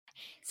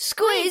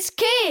Squiz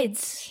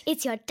Kids!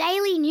 It's your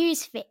daily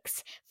news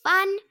fix.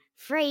 Fun,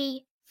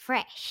 free,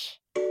 fresh.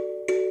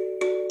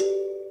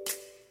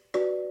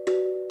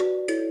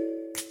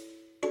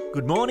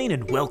 Good morning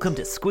and welcome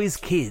to Squiz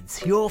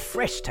Kids, your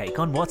fresh take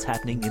on what's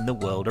happening in the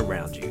world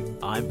around you.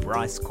 I'm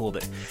Bryce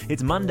Corbett.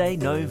 It's Monday,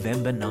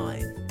 November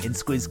 9. In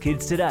Squiz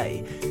Kids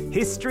today,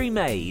 history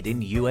made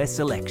in US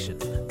election.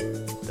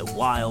 The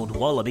wild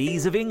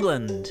Wallabies of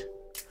England.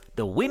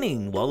 The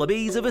winning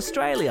Wallabies of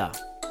Australia.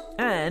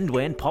 And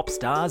when pop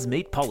stars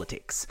meet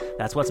politics.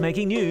 That's what's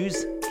making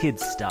news,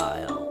 kids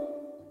style.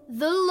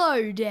 The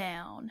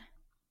Lowdown.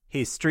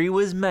 History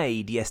was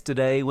made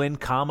yesterday when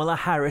Kamala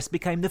Harris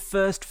became the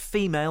first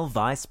female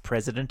vice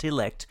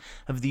president-elect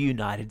of the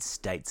United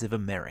States of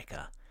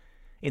America.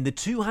 In the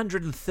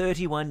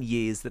 231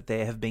 years that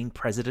there have been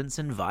presidents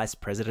and vice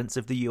presidents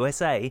of the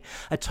USA,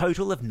 a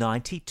total of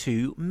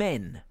 92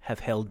 men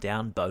have held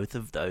down both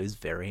of those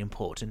very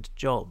important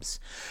jobs.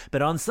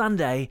 But on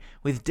Sunday,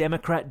 with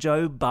Democrat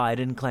Joe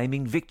Biden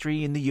claiming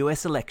victory in the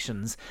US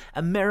elections,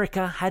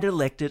 America had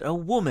elected a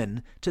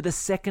woman to the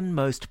second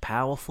most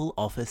powerful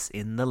office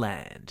in the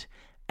land.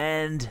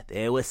 And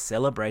there were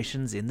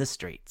celebrations in the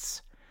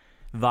streets.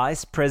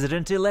 Vice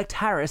President-elect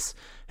Harris,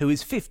 who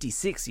is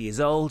 56 years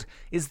old,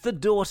 is the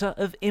daughter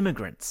of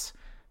immigrants.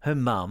 Her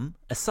mum,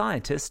 a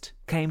scientist,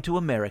 came to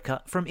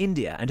America from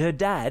India, and her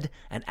dad,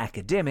 an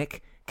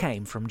academic,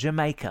 came from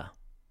Jamaica.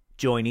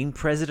 Joining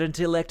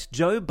President-elect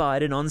Joe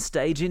Biden on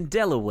stage in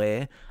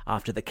Delaware,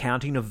 after the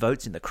counting of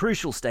votes in the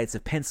crucial states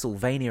of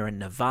Pennsylvania and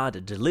Nevada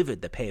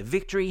delivered the pair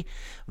victory,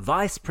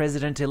 Vice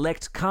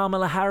President-elect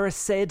Kamala Harris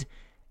said,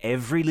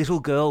 "Every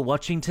little girl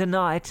watching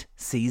tonight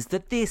sees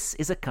that this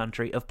is a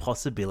country of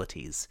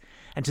possibilities.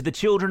 And to the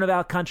children of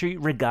our country,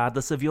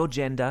 regardless of your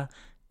gender,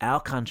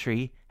 our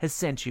country has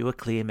sent you a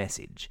clear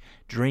message.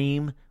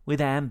 Dream with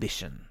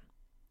ambition."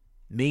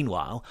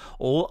 Meanwhile,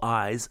 all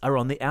eyes are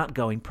on the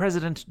outgoing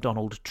President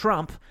Donald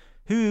Trump,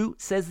 who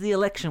says the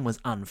election was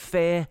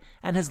unfair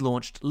and has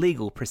launched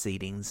legal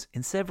proceedings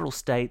in several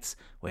states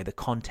where the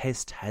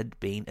contest had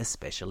been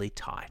especially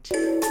tight.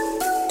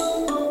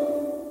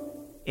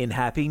 In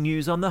happy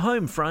news on the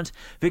home front,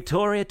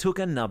 Victoria took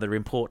another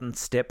important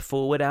step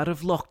forward out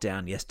of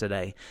lockdown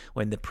yesterday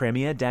when the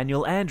Premier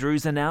Daniel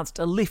Andrews announced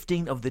a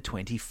lifting of the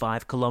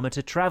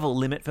 25-kilometre travel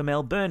limit for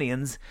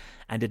Melburnians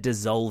and a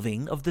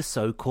dissolving of the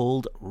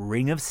so-called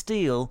Ring of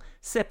Steel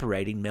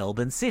separating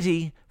Melbourne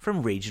City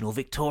from regional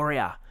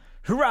Victoria.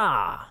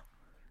 Hurrah!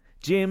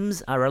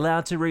 Gyms are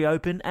allowed to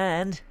reopen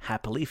and,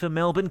 happily for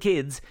Melbourne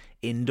kids,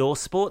 indoor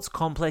sports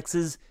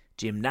complexes,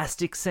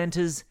 gymnastics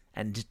centres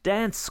and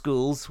dance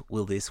schools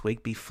will this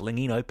week be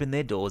flinging open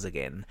their doors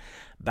again.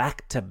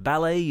 Back to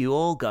ballet you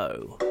all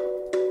go.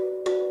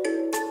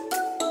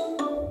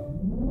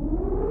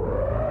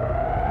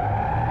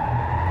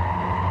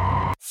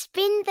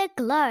 Spin the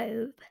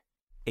globe.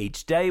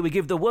 Each day we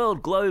give the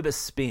world globe a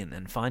spin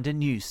and find a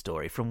news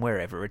story from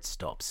wherever it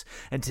stops.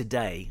 And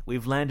today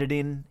we've landed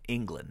in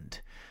England,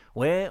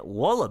 where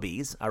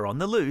wallabies are on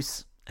the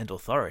loose and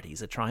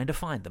authorities are trying to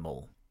find them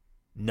all.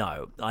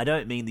 No, I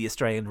don't mean the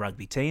Australian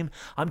rugby team.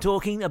 I'm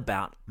talking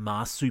about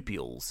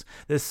marsupials,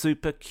 the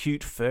super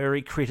cute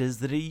furry critters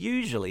that are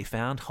usually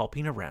found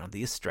hopping around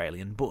the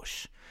Australian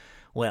bush.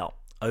 Well,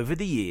 over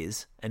the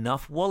years,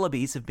 enough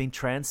wallabies have been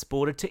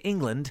transported to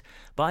England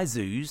by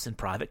zoos and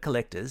private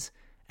collectors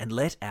and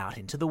let out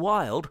into the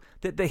wild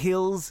that the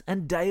hills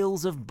and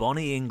dales of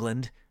bonny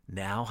England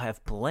now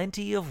have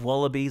plenty of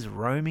wallabies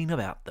roaming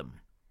about them.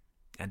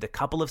 And a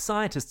couple of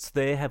scientists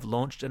there have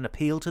launched an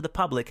appeal to the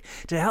public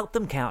to help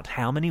them count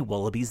how many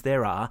wallabies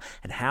there are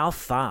and how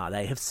far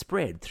they have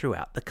spread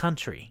throughout the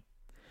country.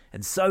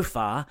 And so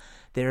far,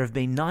 there have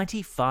been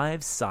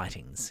 95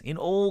 sightings in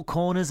all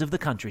corners of the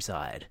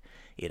countryside.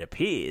 It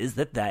appears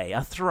that they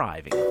are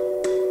thriving.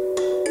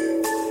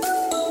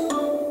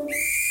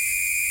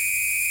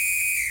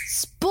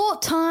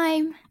 Sport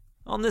time!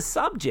 On the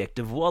subject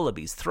of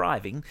wallabies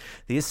thriving,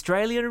 the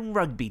Australian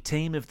rugby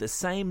team of the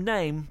same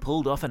name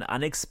pulled off an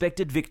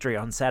unexpected victory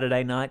on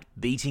Saturday night,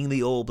 beating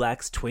the All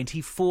Blacks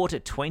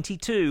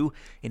 24-22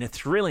 in a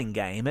thrilling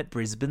game at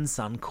Brisbane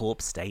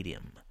Suncorp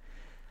Stadium.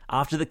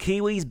 After the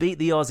Kiwis beat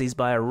the Aussies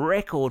by a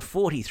record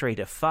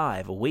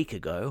 43-5 a week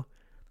ago,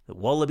 the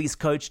Wallabies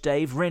coach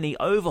Dave Rennie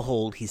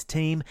overhauled his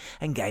team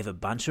and gave a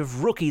bunch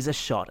of rookies a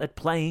shot at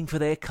playing for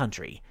their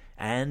country,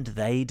 and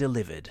they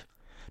delivered.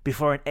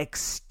 Before an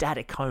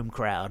ecstatic home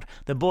crowd,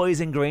 the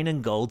boys in green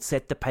and gold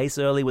set the pace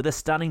early with a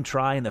stunning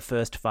try in the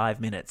first 5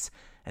 minutes,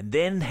 and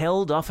then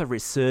held off a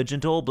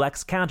resurgent All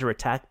Blacks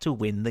counter-attack to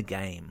win the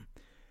game.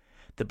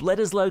 The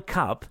Bledisloe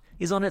Cup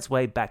is on its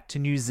way back to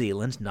New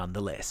Zealand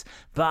nonetheless,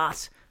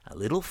 but a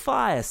little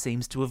fire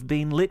seems to have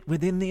been lit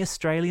within the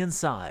Australian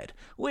side,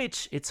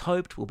 which it's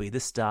hoped will be the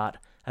start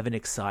of an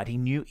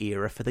exciting new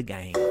era for the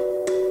game.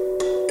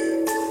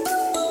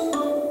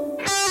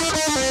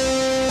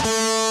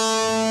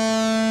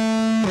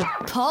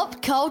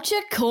 Pop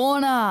Culture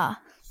Corner.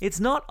 It's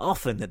not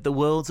often that the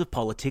worlds of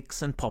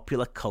politics and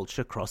popular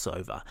culture cross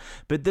over,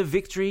 but the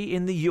victory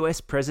in the US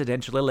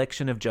presidential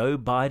election of Joe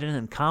Biden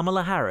and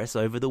Kamala Harris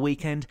over the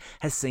weekend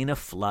has seen a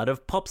flood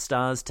of pop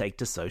stars take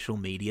to social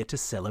media to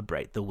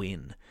celebrate the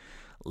win.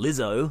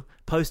 Lizzo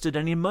posted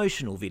an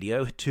emotional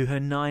video to her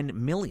 9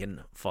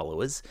 million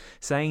followers,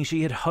 saying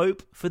she had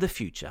hope for the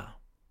future.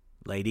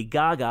 Lady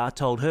Gaga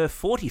told her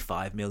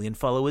 45 million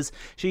followers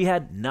she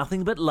had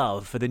nothing but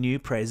love for the new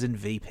Pres and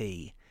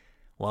VP.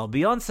 While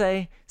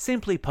Beyoncé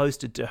simply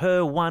posted to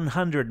her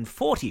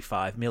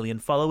 145 million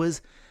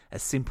followers a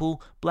simple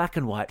black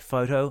and white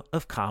photo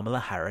of Kamala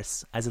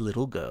Harris as a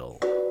little girl.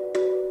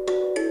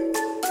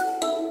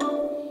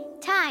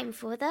 Time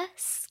for the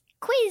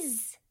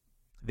quiz.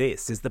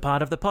 This is the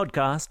part of the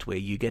podcast where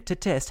you get to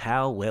test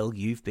how well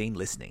you've been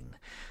listening.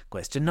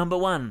 Question number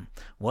 1.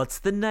 What's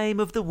the name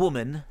of the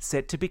woman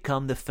set to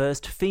become the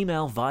first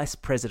female Vice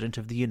President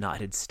of the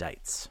United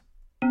States?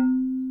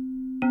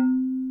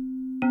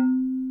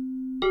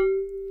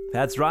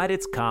 That's right,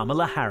 it's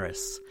Kamala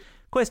Harris.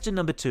 Question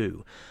number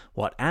 2.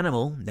 What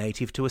animal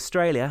native to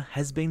Australia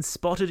has been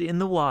spotted in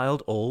the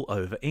wild all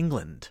over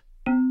England?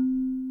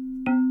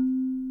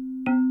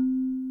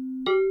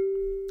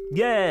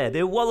 Yeah,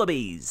 they're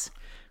wallabies.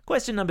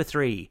 Question number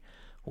 3.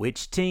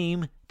 Which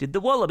team did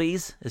the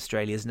Wallabies,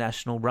 Australia's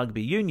national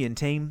rugby union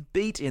team,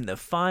 beat in the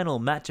final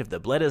match of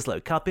the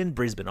Bledisloe Cup in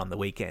Brisbane on the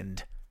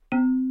weekend?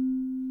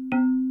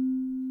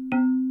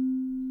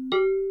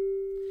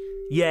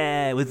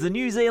 Yeah, it was the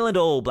New Zealand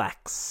All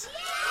Blacks.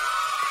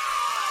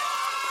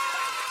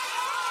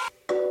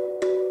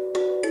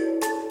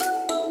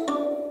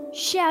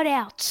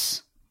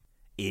 Shout-outs.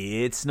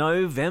 It's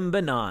November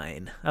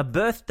 9, a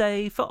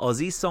birthday for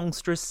Aussie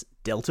songstress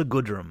Delta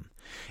Goodrem.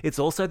 It's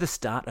also the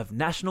start of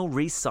National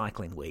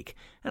Recycling Week,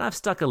 and I've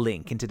stuck a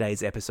link in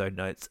today's episode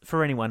notes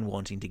for anyone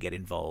wanting to get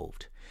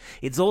involved.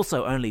 It's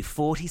also only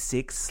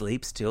 46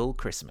 sleeps till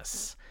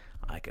Christmas.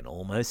 I can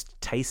almost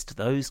taste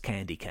those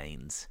candy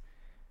canes.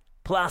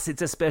 Plus,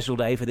 it's a special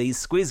day for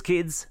these Squiz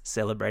kids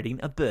celebrating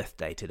a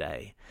birthday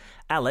today.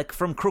 Alec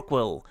from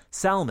Crookwell,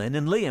 Salman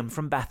and Liam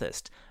from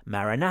Bathurst,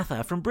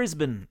 Maranatha from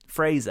Brisbane,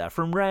 Fraser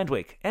from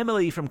Randwick,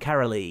 Emily from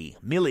Carolee,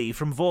 Millie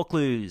from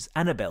Vaucluse,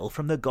 Annabelle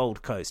from the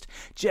Gold Coast,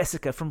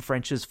 Jessica from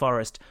French's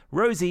Forest,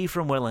 Rosie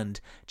from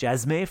Welland,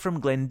 Jasmine from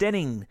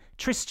Glendenning,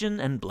 Tristan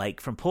and Blake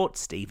from Port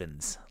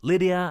Stephens,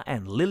 Lydia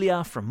and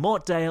Lilia from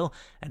Mortdale,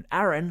 and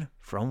Aaron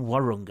from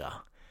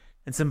Warunga.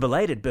 And some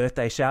belated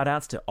birthday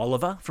shout-outs to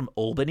Oliver from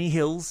Albany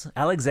Hills,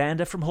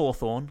 Alexander from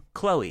Hawthorne,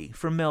 Chloe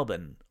from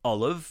Melbourne,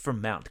 Olive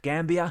from Mount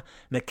Gambier,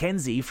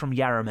 Mackenzie from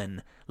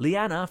Yarraman,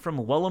 Leanna from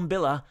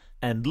Wallumbilla,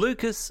 and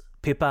Lucas,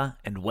 Pippa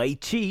and Wei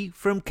Chi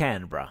from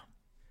Canberra.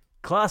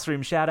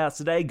 Classroom shout-outs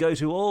today go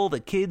to all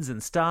the kids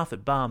and staff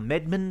at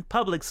Barmedman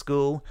Public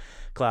School,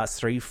 Class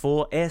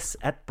 3-4S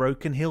at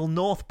Broken Hill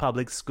North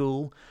Public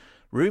School,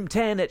 Room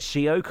 10 at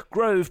Sheoak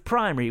Grove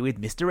Primary with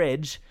Mr.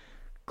 Edge,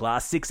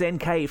 Class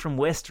 6NK from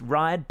West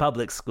Ryde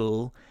Public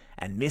School,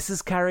 and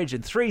Mrs. Carriage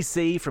and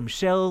 3C from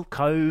Shell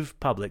Cove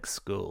Public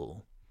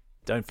School.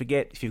 Don't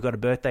forget, if you've got a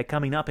birthday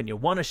coming up and you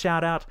want a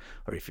shout-out,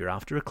 or if you're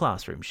after a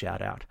classroom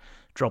shout-out,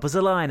 drop us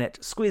a line at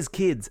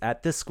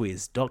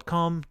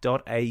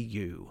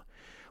squizkids@thesquiz.com.au.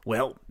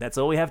 Well, that's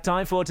all we have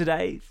time for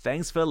today.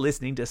 Thanks for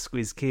listening to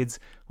Squiz Kids.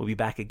 We'll be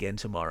back again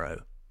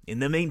tomorrow. In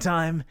the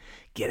meantime,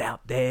 get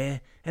out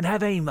there and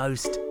have a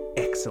most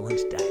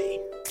excellent day.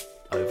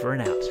 Over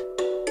and out.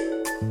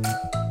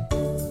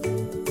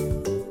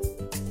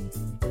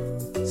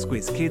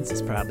 Squiz Kids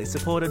is proudly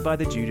supported by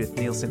the Judith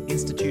Neilson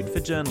Institute for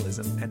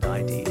Journalism and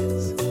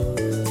Ideas.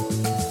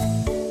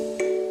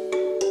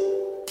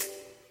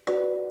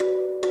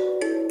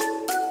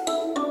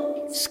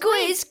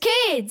 Squiz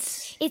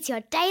Kids! It's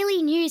your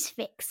daily news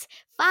fix.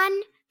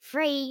 Fun,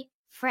 free,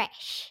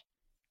 fresh.